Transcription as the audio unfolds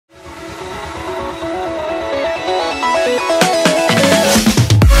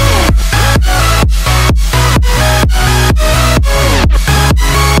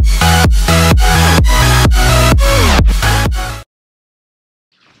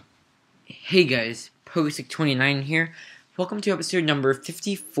Hey guys, Pogasic29 here. Welcome to episode number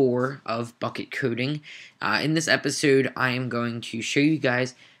 54 of Bukkit Coding. In this episode, I am going to show you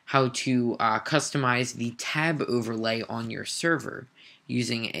guys how to customize the tab overlay on your server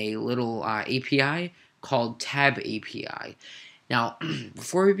using a little API called TabAPI. Now,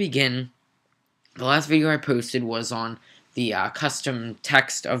 before we begin, the last video I posted was on the custom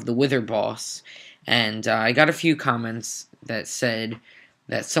text of the Wither boss, and I got a few comments that said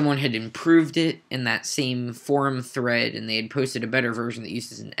that someone had improved it in that same forum thread, and they had posted a better version that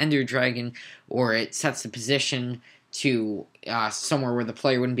uses an Ender Dragon, or it sets the position to somewhere where the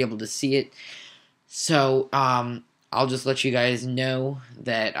player wouldn't be able to see it. So, I'll just let you guys know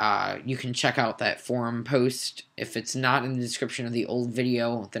that you can check out that forum post. If it's not in the description of the old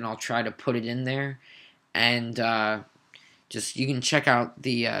video, then I'll try to put it in there. And you can check out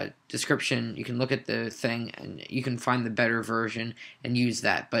the description, you can look at the thing, and you can find the better version and use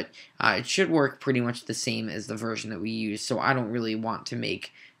that. But it should work pretty much the same as the version that we use, so I don't really want to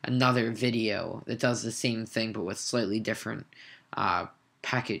make another video that does the same thing but with slightly different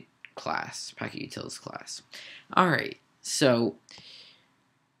packet utils class. Alright, so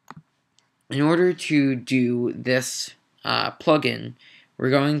in order to do this plugin, we're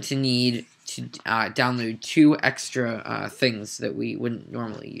going to need to download two extra things that we wouldn't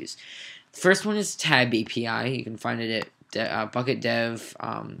normally use. The first one is TabAPI. You can find it at Bukkit Dev.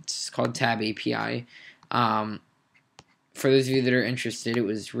 It's called TabAPI. For those of you that are interested, it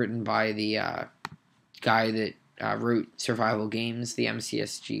was written by the guy that wrote survival games, the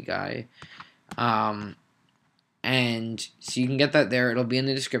MCSG guy. And so you can get that there. It'll be in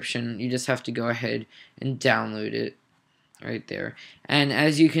the description. You just have to go ahead and download it. Right there. And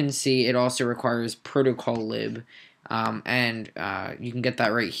as you can see, it also requires protocol lib, and you can get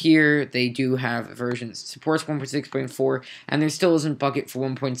that right here. They do have versions, supports 1.6.4, and there still isn't Bukkit for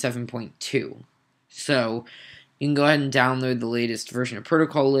 1.7.2. So you can go ahead and download the latest version of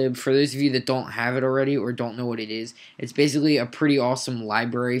protocol lib. For those of you that don't have it already or don't know what it is, it's basically a pretty awesome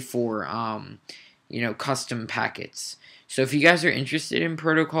library for custom packets. So if you guys are interested in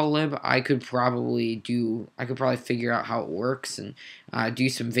protocol lib, I could probably figure out how it works and do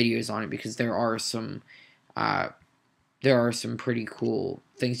some videos on it, because there are some pretty cool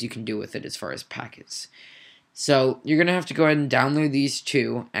things you can do with it as far as packets. So you're gonna have to go ahead and download these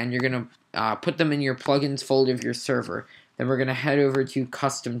two, and you're gonna put them in your plugins folder of your server. Then we're gonna head over to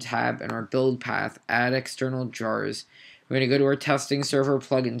custom tab and our build path, add external jars. We're going to go to our testing server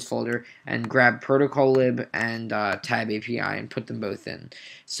plugins folder and grab protocol lib and TabAPI and put them both in.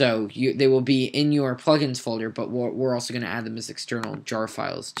 So they will be in your plugins folder, but we're also going to add them as external jar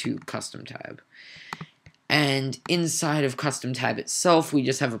files to custom tab. And inside of custom tab itself, we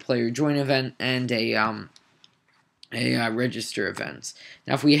just have a player join event and a register events.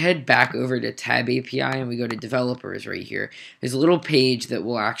 Now if we head back over to TabAPI and we go to developers right here, there's a little page that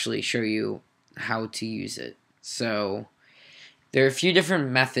will actually show you how to use it. So there are a few different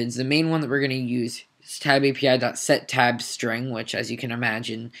methods. The main one that we're going to use is TabAPI.setTabString, which, as you can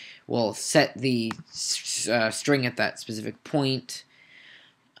imagine, will set the string at that specific point.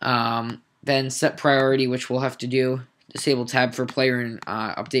 Then set priority, which we'll have to do. Disable tab for player and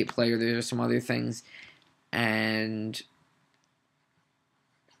update player. There are some other things. And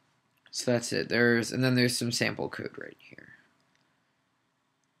so that's it. And then there's some sample code right here.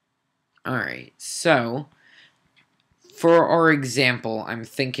 Alright, so for our example, I'm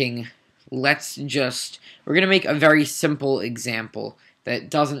thinking we're going to make a very simple example that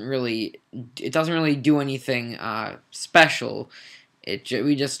doesn't really do anything special.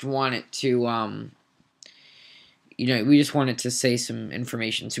 We just want it to say some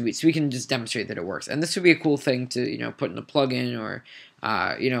information so we can just demonstrate that it works. And this would be a cool thing to put in a plugin or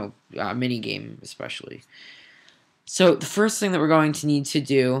a mini game especially. So the first thing that we're going to need to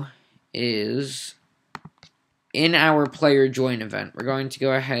do is, in our player join event, we're going to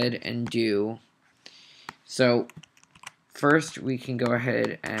go ahead and so first we can go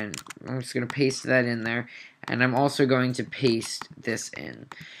ahead and I'm just going to paste that in there, and I'm also going to paste this in,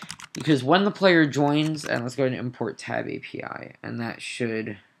 because when the player joins, and let's go ahead and import TabAPI, and that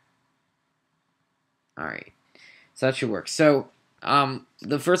should, alright, so that should work. So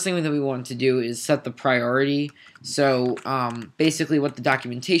the first thing that we want to do is set the priority. So basically what the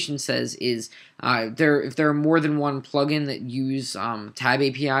documentation says is if there are more than one plugin that use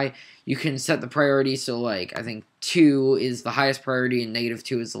TabAPI, you can set the priority. So like I think 2 is the highest priority and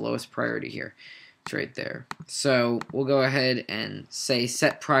 -2 is the lowest priority here. It's right there. So we'll go ahead and say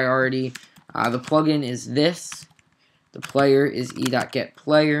set priority. The plugin is this. The player is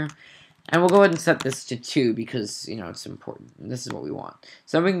e.getPlayer. And we'll go ahead and set this to 2 because, you know, it's important. This is what we want.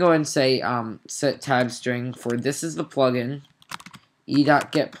 So we can go ahead and say set tab string for this is the plugin.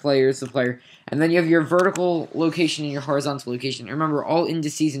 e.getPlayer is the player. And then you have your vertical location and your horizontal location. Remember, all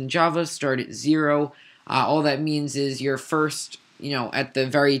indices in Java start at 0. All that means is your first, you know, at the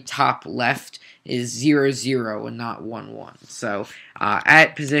very top left is 0, 0 and not 1, 1. So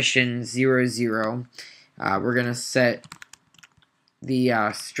at position 0, 0, we're going to set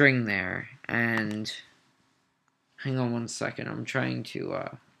the string there. And hang on one second. I'm trying to...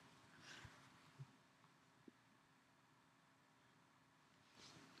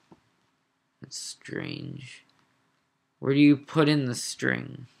 That's strange. Where do you put in the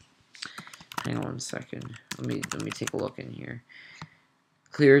string? Hang on one second. Let me take a look in here.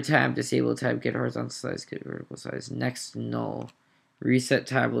 Clear tab, disable tab, get horizontal size, get vertical size. Next null. Reset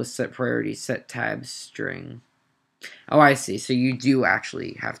tab list, set priority, set tab string. Oh, I see. So you do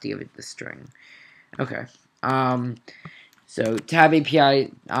actually have to give it the string. Okay. So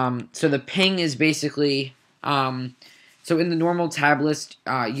TabAPI. So the ping is basically. So in the normal tab list,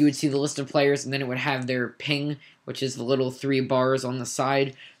 you would see the list of players, and then it would have their ping, which is the little 3 bars on the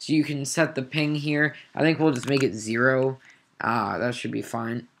side. So you can set the ping here. I think we'll just make it 0. That should be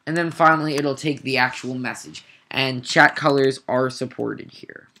fine. And then finally, it'll take the actual message. And chat colors are supported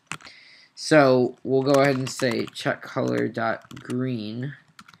here. So we'll go ahead and say chat color.green,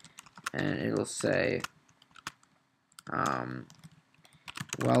 and it'll say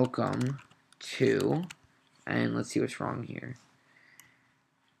welcome to, and let's see what's wrong here.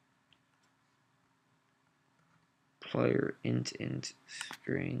 Player int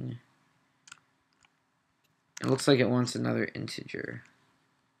string. It looks like it wants another integer.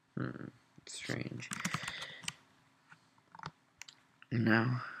 Strange. No.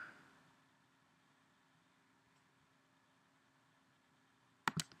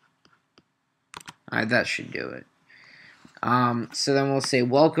 Alright, that should do it. So then we'll say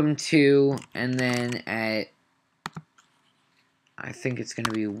welcome to, and then at, I think it's going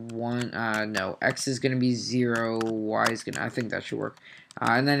to be 1, no, X is going to be 0, Y is going to, I think that should work.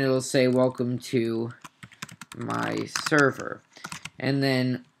 And then it'll say welcome to my server. And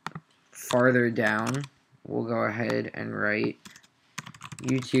then farther down, we'll go ahead and write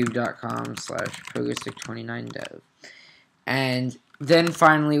youtube.com/pogostick29dev. And then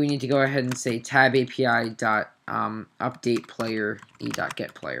finally, we need to go ahead and say TabAPI.update player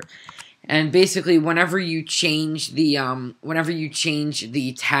e.getPlayer. And basically, whenever you change the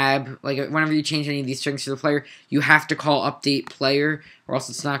tab, like whenever you change any of these strings to the player, you have to call update player, or else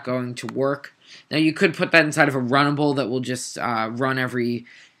it's not going to work. Now, you could put that inside of a runnable that will just run every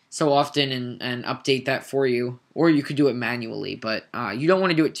so often and update that for you, or you could do it manually, but you don't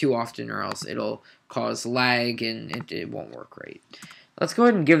want to do it too often, or else it'll cause lag and it won't work right. Let's go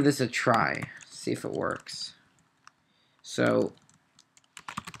ahead and give this a try, see if it works. So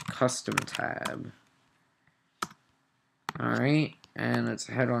custom tab. Alright, and let's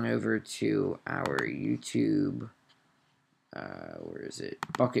head on over to our YouTube, where is it?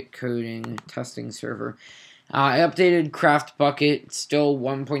 Bukkit coding testing server. I updated Craft Bukkit. It's still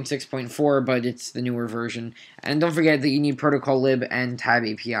 1.6.4, but it's the newer version. And don't forget that you need protocol lib and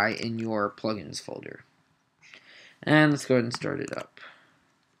TabAPI in your plugins folder. And let's go ahead and start it up.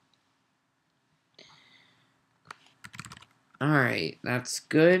 Alright, that's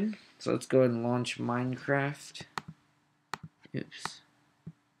good. So let's go ahead and launch Minecraft. Oops.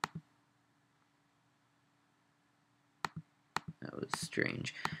 That was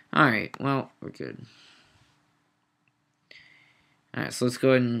strange. Alright, well, we're good. Alright, so let's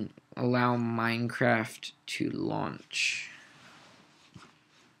go ahead and allow Minecraft to launch.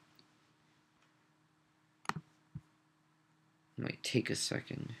 Might take a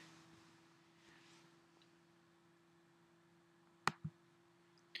second.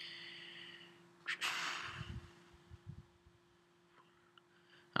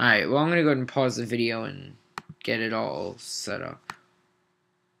 Alright, well, I'm going to go ahead and pause the video and get it all set up.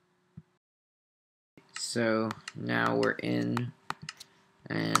 So now we're in,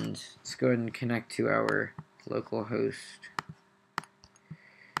 and let's go ahead and connect to our local host.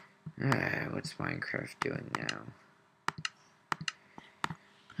 What's Minecraft doing now?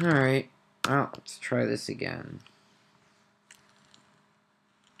 Alright, well, let's try this again.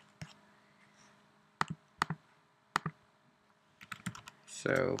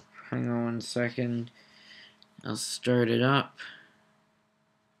 So, hang on one second. I'll start it up.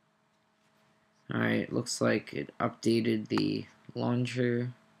 Alright, looks like it updated the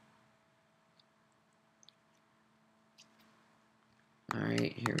launcher.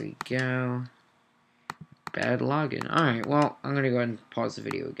 Alright, here we go. Bad login. Alright, well, I'm going to go ahead and pause the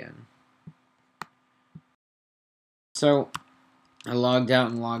video again. So I logged out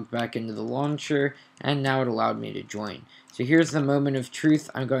and logged back into the launcher, and now it allowed me to join. So here's the moment of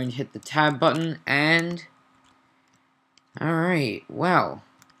truth. I'm going to hit the tab button, and alright, well,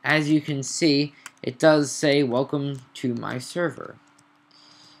 as you can see, it does say welcome to my server.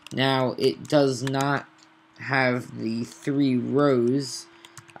 Now, it does not have the 3 rows,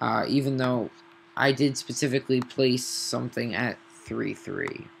 even though I did specifically place something at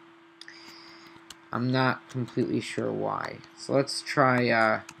 3-3. I'm not completely sure why. So let's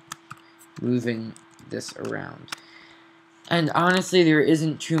try moving this around. And honestly, there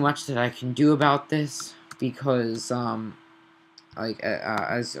isn't too much that I can do about this because, as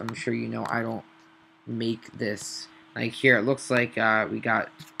I'm sure you know, I don't make this. Like here, it looks like we got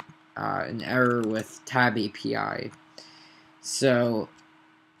an error with TabAPI. So,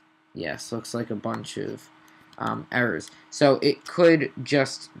 yes, looks like a bunch of errors. So it could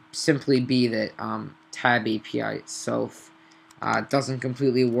just simply be that TabAPI itself doesn't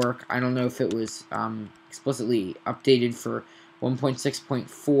completely work. I don't know if it was explicitly updated for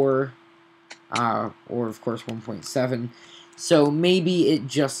 1.6.4 or of course 1.7. So maybe it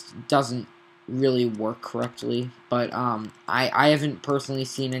just doesn't really work correctly. But I haven't personally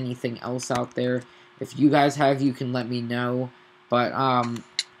seen anything else out there. If you guys have, you can let me know. But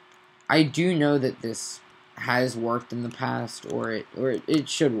I do know that this has worked in the past, or it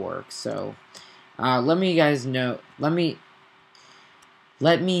should work. So let me guys know. Let me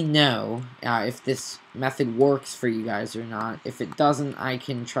know if this method works for you guys or not. If it doesn't, I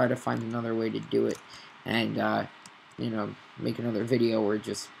can try to find another way to do it, and you know, make another video or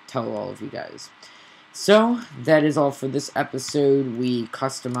just tell all of you guys. So that is all for this episode. We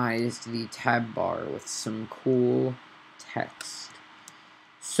customized the tab bar with some cool text.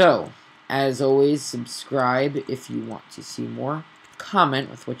 So, as always, subscribe if you want to see more. Comment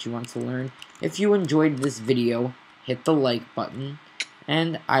with what you want to learn. If you enjoyed this video, hit the like button.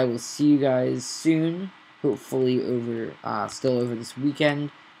 And I will see you guys soon, hopefully still over this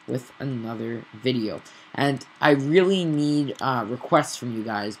weekend, with another video. And I really need requests from you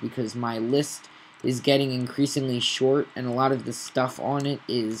guys because my list is getting increasingly short, and a lot of the stuff on it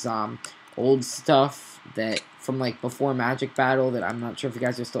is old stuff that from like before Magic Battle that I'm not sure if you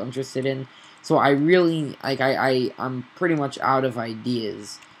guys are still interested in. So I really I'm pretty much out of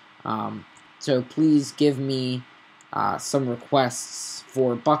ideas. So please give me some requests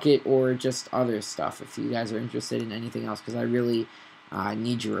for Bukkit or just other stuff if you guys are interested in anything else, because I really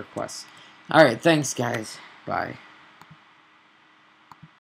need your requests. Alright, thanks guys. Bye.